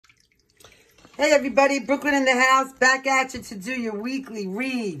Hey everybody, Brooklyn in the house, back at you to do your weekly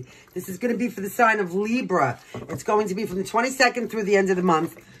read. This is going to be for the sign of Libra. It's going to be from the 22nd through the end of the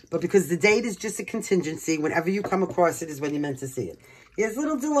month, but because the date is just a contingency, whenever you come across it is when you're meant to see it. Here's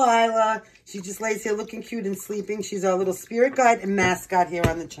little Delilah. She just lays here looking cute and sleeping. She's our little spirit guide and mascot here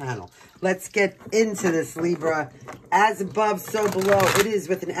on the channel. Let's get into this, Libra. As above, so below. It is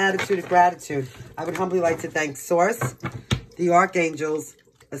with an attitude of gratitude. I would humbly like to thank Source, the Archangels,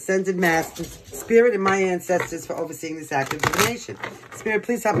 Ascended Masters, Spirit, and my ancestors for overseeing this act of divination. Spirit,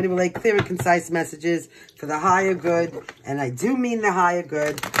 please help me to relay clear and concise messages for the higher good, and I do mean the higher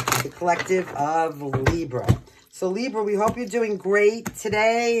good, the collective of Libra. So Libra, we hope you're doing great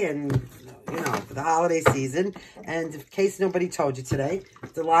today and, you know, for the holiday season. And in case nobody told you today,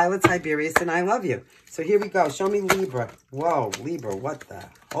 Delilah, Tiberius, and I love you. So here we go. Show me Libra. Whoa, Libra, what the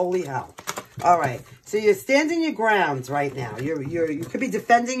holy hell? All right, so you're standing your grounds right now. You could be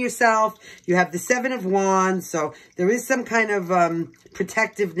defending yourself. You have the Seven of Wands, so there is some kind of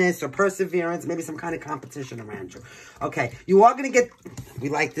protectiveness or perseverance, maybe some kind of competition around you. Okay, you are going to get, we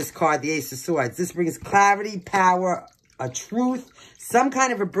like this card, the Ace of Swords. This brings clarity, power, a truth, some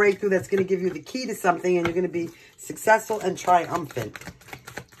kind of a breakthrough that's going to give you the key to something, and you're going to be successful and triumphant.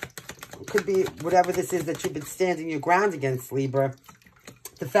 It could be whatever this is that you've been standing your ground against, Libra.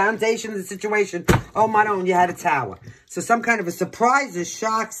 The foundation of the situation, oh my own, you had a tower. So some kind of a surprise, a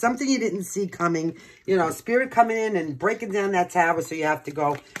shock, something you didn't see coming. You know, spirit coming in and breaking down that tower, so you have to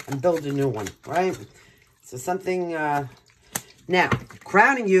go and build a new one, right? So something, now,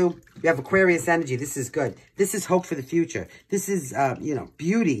 crowning you, you have Aquarius energy. This is good. This is hope for the future. This is, you know,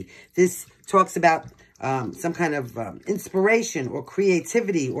 beauty. This talks about some kind of inspiration or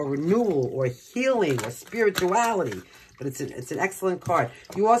creativity or renewal or healing or spirituality. But it's an excellent card.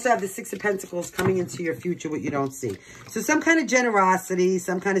 You also have the Six of Pentacles coming into your future, what you don't see. So some kind of generosity,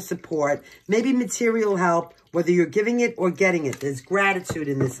 some kind of support, maybe material help, whether you're giving it or getting it. There's gratitude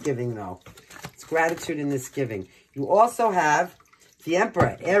in this giving, though. It's gratitude in this giving. You also have the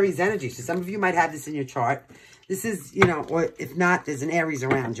Emperor, Aries energy. So some of you might have this in your chart. This is, you know, or if not, there's an Aries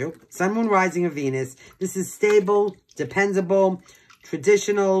around you. Sun, Moon, Rising of Venus. This is stable, dependable,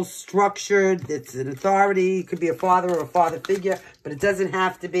 traditional, structured. It's an authority. It could be a father or a father figure, but it doesn't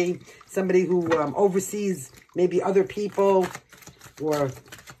have to be somebody who oversees maybe other people or,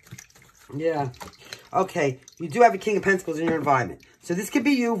 yeah. Okay, you do have a King of Pentacles in your environment. So this could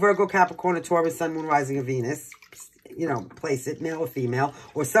be you, Virgo, Capricorn, or Taurus, Sun, Moon, Rising of Venus. You know, place it, male or female,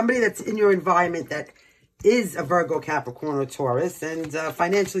 or somebody that's in your environment that is a Virgo, Capricorn, or Taurus, and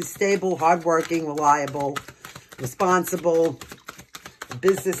financially stable, hardworking, reliable, responsible,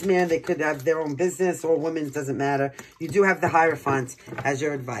 businessman. They could have their own business, or women, doesn't matter. You do have the Hierophant as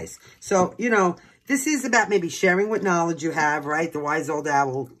your advice. So, you know, this is about maybe sharing what knowledge you have, right? The wise old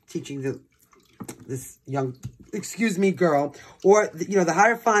owl teaching this young, excuse me, girl. Or, you know, the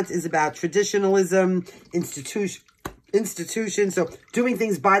Hierophant is about traditionalism, institution. So doing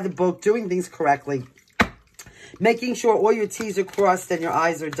things by the book, doing things correctly. Making sure all your T's are crossed and your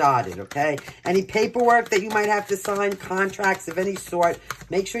I's are dotted, okay? Any paperwork that you might have to sign, contracts of any sort,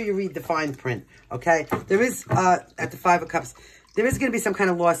 make sure you read the fine print, okay? There is, at the Five of Cups, there is going to be some kind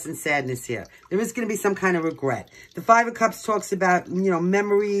of loss and sadness here. There is going to be some kind of regret. The Five of Cups talks about, you know,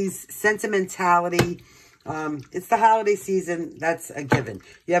 memories, sentimentality. It's the holiday season. That's a given.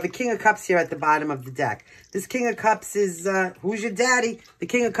 You have a King of Cups here at the bottom of the deck. This King of Cups is, who's your daddy? The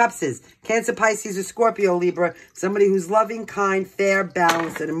King of Cups is Cancer, Pisces, or Scorpio, Libra. Somebody who's loving, kind, fair,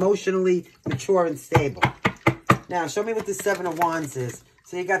 balanced, and emotionally mature and stable. Now, show me what the Seven of Wands is.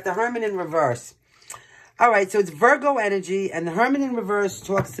 So you got the Hermit in reverse. All right, so it's Virgo energy, and the Hermit in reverse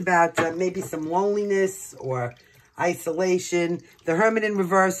talks about maybe some loneliness or isolation. The Hermit in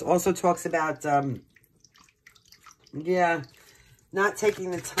reverse also talks about, yeah, not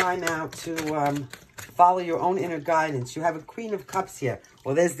taking the time out to follow your own inner guidance. You have a Queen of Cups here.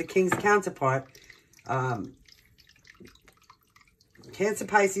 Well, there's the King's counterpart. Cancer,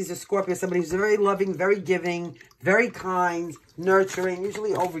 Pisces, or Scorpio, somebody who's very loving, very giving, very kind, nurturing,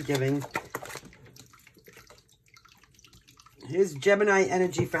 usually overgiving. Here's Gemini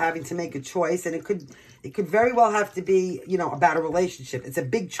energy for having to make a choice, and it could very well have to be, you know, about a relationship. It's a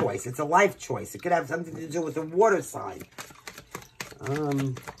big choice. It's a life choice. It could have something to do with a water sign. So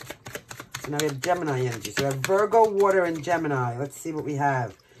now we have Gemini energy. So we have Virgo, water, and Gemini. Let's see what we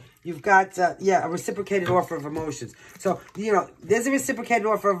have. You've got, yeah, a reciprocated offer of emotions. So, you know, there's a reciprocated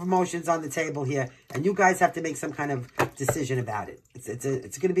offer of emotions on the table here, and you guys have to make some kind of decision about it.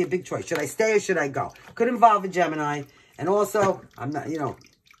 It's going to be a big choice. Should I stay or should I go? Could involve a Gemini. And also, I'm not, you know,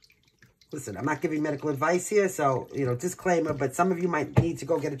 Listen, I'm not giving medical advice here, so, you know, disclaimer, but some of you might need to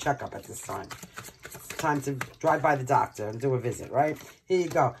go get a checkup at this time. It's time to drive by the doctor and do a visit, right? Here you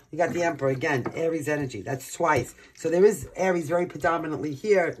go. You got the Emperor, again, Aries energy. That's twice. So there is Aries very predominantly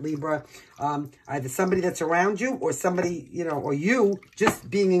here, Libra. Either somebody that's around you or somebody, you know, or you just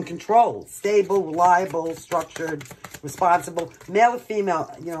being in control. Stable, reliable, structured, responsible. Male or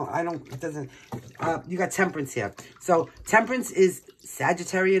female, you know, it doesn't, you got Temperance here. So Temperance is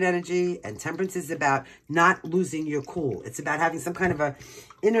Sagittarian energy, and Temperance is about not losing your cool. It's about having some kind of a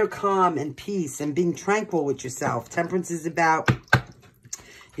inner calm and peace and being tranquil with yourself. Temperance is about,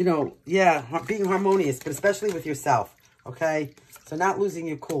 you know, yeah, being harmonious, but especially with yourself, okay? So not losing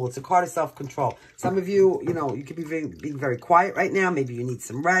your cool. It's a card of self-control. Some of you, you know, you could be being very quiet right now. Maybe you need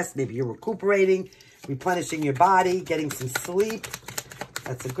some rest. Maybe you're recuperating, replenishing your body, getting some sleep.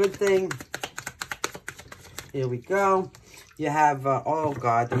 That's a good thing. Here we go. You have, oh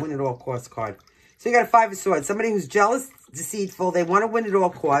God, the win at all costs card. So you got a Five of Swords. Somebody who's jealous, deceitful. They want to win at all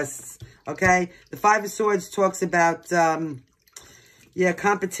costs, okay? The Five of Swords talks about, yeah,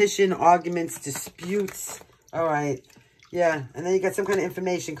 competition, arguments, disputes. All right. Yeah, and then you got some kind of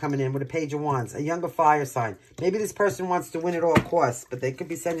information coming in with a Page of Wands, a younger fire sign. Maybe this person wants to win at all costs, but they could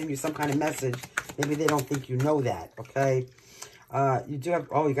be sending you some kind of message. Maybe they don't think you know that, okay? You do have,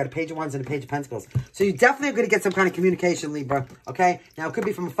 oh, you got a Page of Wands and a Page of Pentacles. So you definitely are going to get some kind of communication, Libra, okay? Now, it could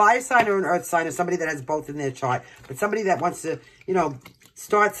be from a fire sign or an earth sign or somebody that has both in their chart, but somebody that wants to, you know,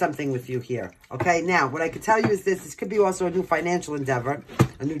 start something with you here, okay? Now, what I could tell you is this could be also a new financial endeavor,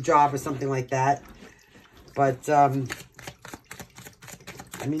 a new job or something like that. But, I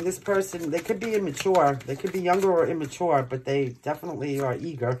mean, this person, they could be immature. They could be younger or immature, but they definitely are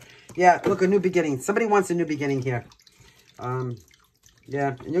eager. Yeah, look, a new beginning. Somebody wants a new beginning here.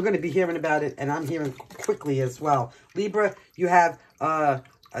 Yeah, and you're going to be hearing about it, and I'm hearing quickly as well. Libra, you have a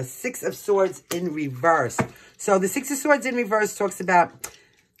Six of Swords in reverse. So the Six of Swords in reverse talks about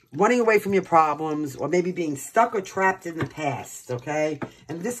running away from your problems or maybe being stuck or trapped in the past, okay?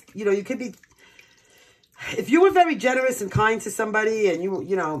 And this, you know, you could be, if you were very generous and kind to somebody and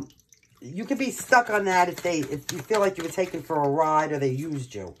you know, you could be stuck on that if you feel like you were taken for a ride or they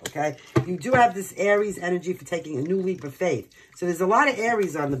used you, okay? You do have this Aries energy for taking a new leap of faith. So there's a lot of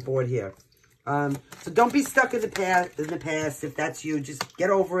Aries on the board here. So don't be stuck in the past. If that's you, just get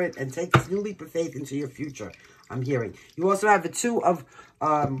over it and take this new leap of faith into your future, I'm hearing. You also have the Two of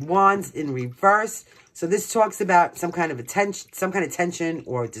Wands in reverse. So this talks about some kind of tension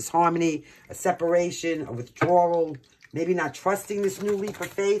or disharmony, a separation, a withdrawal, maybe not trusting this new leap of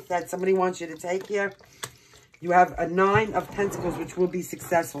faith that somebody wants you to take here. You have a Nine of Pentacles, which will be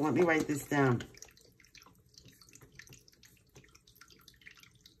successful. Let me write this down.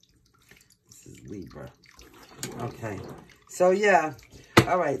 This is Libra. Okay. So, yeah.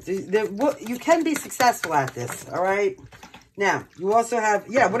 All right. You can be successful at this. All right. Now, you also have,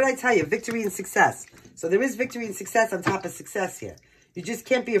 yeah, what did I tell you? Victory and success. So there is victory and success on top of success here. You just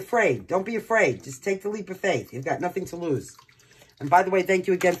can't be afraid. Don't be afraid. Just take the leap of faith. You've got nothing to lose. And by the way, thank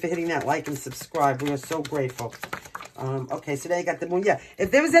you again for hitting that like and subscribe. We are so grateful. Okay, so there you got the Moon. Yeah,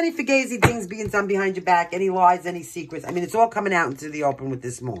 if there was any fugazi things being done behind your back, any lies, any secrets, I mean, it's all coming out into the open with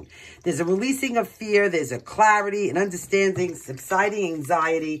this Moon. There's a releasing of fear. There's a clarity, an understanding, subsiding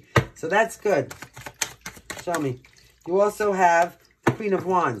anxiety. So that's good. Show me. You also have the Queen of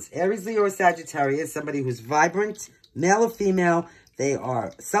Wands. Aries, Leo, or Sagittarius. Somebody who's vibrant, male or female. They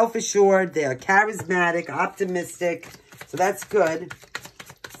are self-assured. They are charismatic, optimistic. So that's good.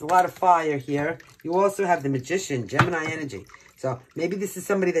 There's a lot of fire here. You also have the Magician, Gemini energy. So maybe this is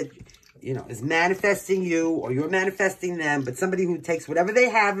somebody that, you know, is manifesting you or you're manifesting them, but somebody who takes whatever they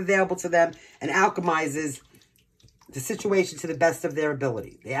have available to them and alchemizes the situation to the best of their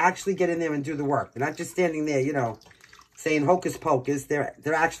ability. They actually get in there and do the work. They're not just standing there, you know, saying hocus pocus. They're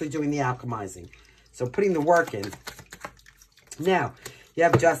actually doing the alchemizing. So putting the work in. Now, you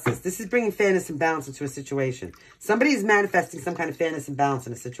have Justice. This is bringing fairness and balance into a situation. Somebody is manifesting some kind of fairness and balance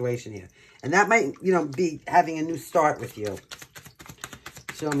in a situation here. And that might, you know, be having a new start with you.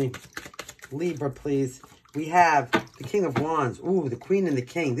 Show me. Libra, please. We have the King of Wands. Ooh, the Queen and the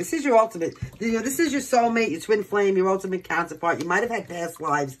King. This is your ultimate, you know, this is your soulmate, your twin flame, your ultimate counterpart. You might have had past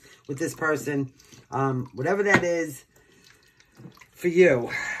lives with this person. Whatever that is for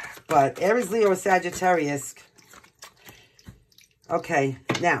you. But Aries, Leo, or Sagittarius. Okay,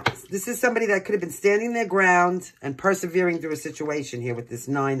 now, this is somebody that could have been standing their ground and persevering through a situation here with this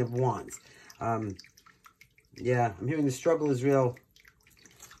Nine of Wands. Yeah, I'm hearing the struggle is real.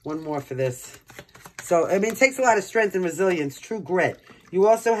 One more for this. So, I mean, it takes a lot of strength and resilience, true grit. You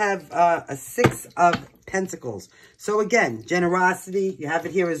also have a 6 of Pentacles. So again, generosity, you have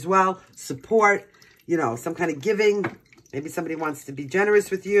it here as well. Support, you know, some kind of giving. Maybe somebody wants to be generous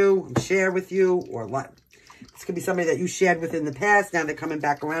with you and share with you, or what. This could be somebody that you shared with in the past. Now they're coming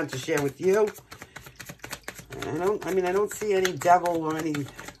back around to share with you. I don't see any devil or any,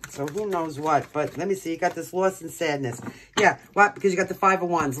 so who knows what. But let me see, you got this loss and sadness. Yeah, what? Because you got the 5 of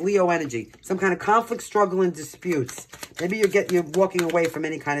Wands, Leo energy. Some kind of conflict, struggle, and disputes. Maybe you're walking away from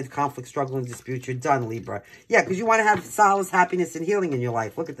any kind of conflict, struggle, and disputes. You're done, Libra. Yeah, because you want to have solace, happiness, and healing in your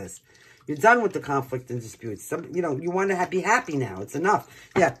life. Look at this. You're done with the conflict and disputes. You want to be happy now. It's enough.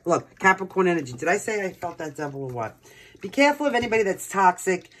 Yeah, look, Capricorn energy. Did I say I felt that devil or what? Be careful of anybody that's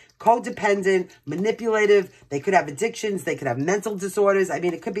toxic, codependent, manipulative. They could have addictions. They could have mental disorders. I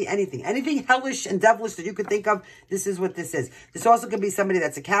mean, it could be anything. Anything hellish and devilish that you could think of, this is what this is. This also could be somebody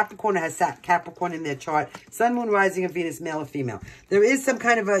that's a Capricorn or has Capricorn in their chart. Sun, Moon, Rising, and Venus, male or female. There is some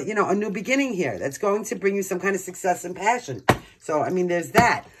kind of a new beginning here that's going to bring you some kind of success and passion. So, I mean, there's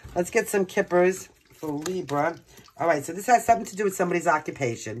that. Let's get some kippers for Libra. All right, so this has something to do with somebody's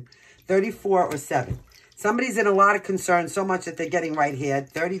occupation. 34 or 7. Somebody's in a lot of concern, so much that they're getting right here.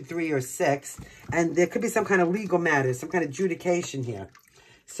 33 or 6. And there could be some kind of legal matters, some kind of adjudication here.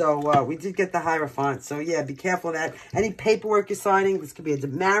 So we did get the Hierophant. So yeah, be careful of that. Any paperwork you're signing, this could be a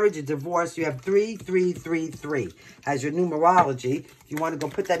marriage, a divorce. You have 3333 as your numerology. If you want to go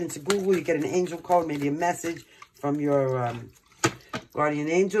put that into Google, you get an angel code, maybe a message from your guardian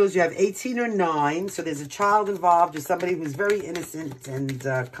angels. You have 18 or 9. So there's a child involved, or somebody who's very innocent and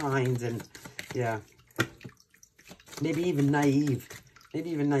kind, and yeah. Maybe even naive. Maybe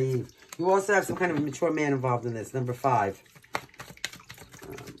even naive. You also have some kind of a mature man involved in this. Number 5.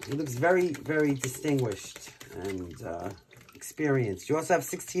 He looks very, very distinguished and experienced. You also have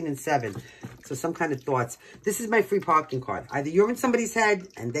 16 and 7. So some kind of thoughts. This is my free parking card. Either you're in somebody's head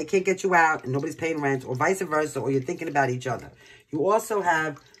and they can't get you out and nobody's paying rent, or vice versa, or you're thinking about each other. You also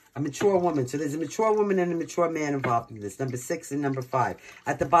have a mature woman. So there's a mature woman and a mature man involved in this. Number 6 and number 5.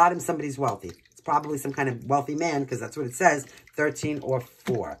 At the bottom, somebody's wealthy. Probably some kind of wealthy man, because that's what it says, 13 or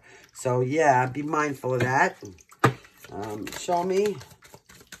 4. So yeah, be mindful of that. Show me.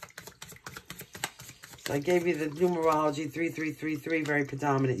 So I gave you the numerology, 3333, very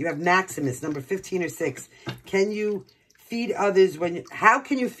predominant. You have Maximus, number 15 or 6. Can you feed others how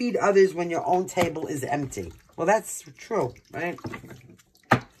can you feed others when your own table is empty? Well, that's true, right?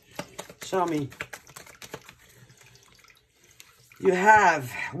 Show me. You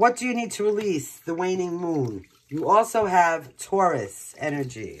have, what do you need to release? The waning moon. You also have Taurus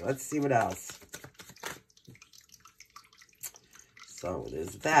energy. Let's see what else. So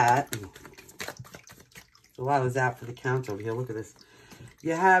there's that. A lot is out for the count over here. Look at this.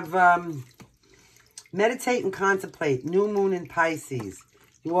 You have meditate and contemplate. New moon in Pisces.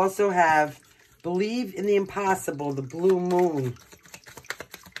 You also have believe in the impossible. The blue moon.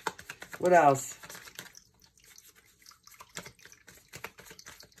 What else?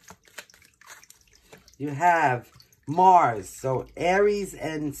 You have Mars, so Aries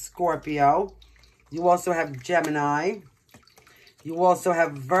and Scorpio. You also have Gemini. You also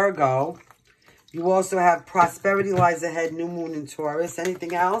have Virgo. You also have prosperity lies ahead, new moon in Taurus.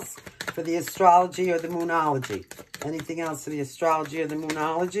 Anything else for the astrology or the moonology? Anything else for the astrology or the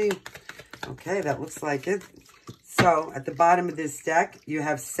moonology? Okay, that looks like it. So at the bottom of this deck, you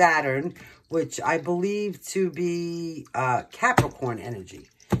have Saturn, which I believe to be Capricorn energy.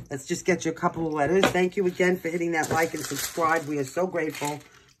 Let's just get you a couple of letters. Thank you again for hitting that like and subscribe. We are so grateful.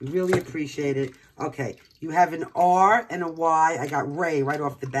 We really appreciate it. Okay, you have an R and a Y. I got Ray right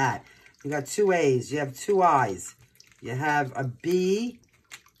off the bat. You got 2 A's. You have 2 I's. You have a B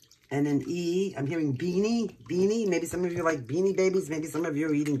and an E. I'm hearing beanie. Beanie. Maybe some of you like beanie babies. Maybe some of you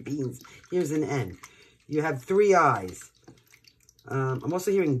are eating beans. Here's an N. You have 3 I's. I'm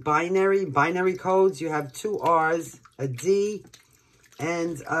also hearing binary codes. You have 2 R's, a D,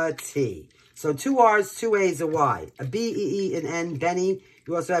 and a T. So 2 R's, 2 A's, a Y. A B, E, E, an N, Benny.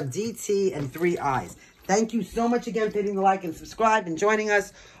 You also have D, T, and 3 I's. Thank you so much again for hitting the like and subscribe and joining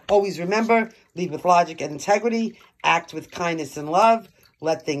us. Always remember, lead with logic and integrity. Act with kindness and love.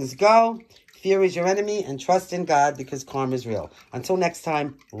 Let things go. Fear is your enemy, and trust in God because karma is real. Until next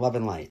time, love and light.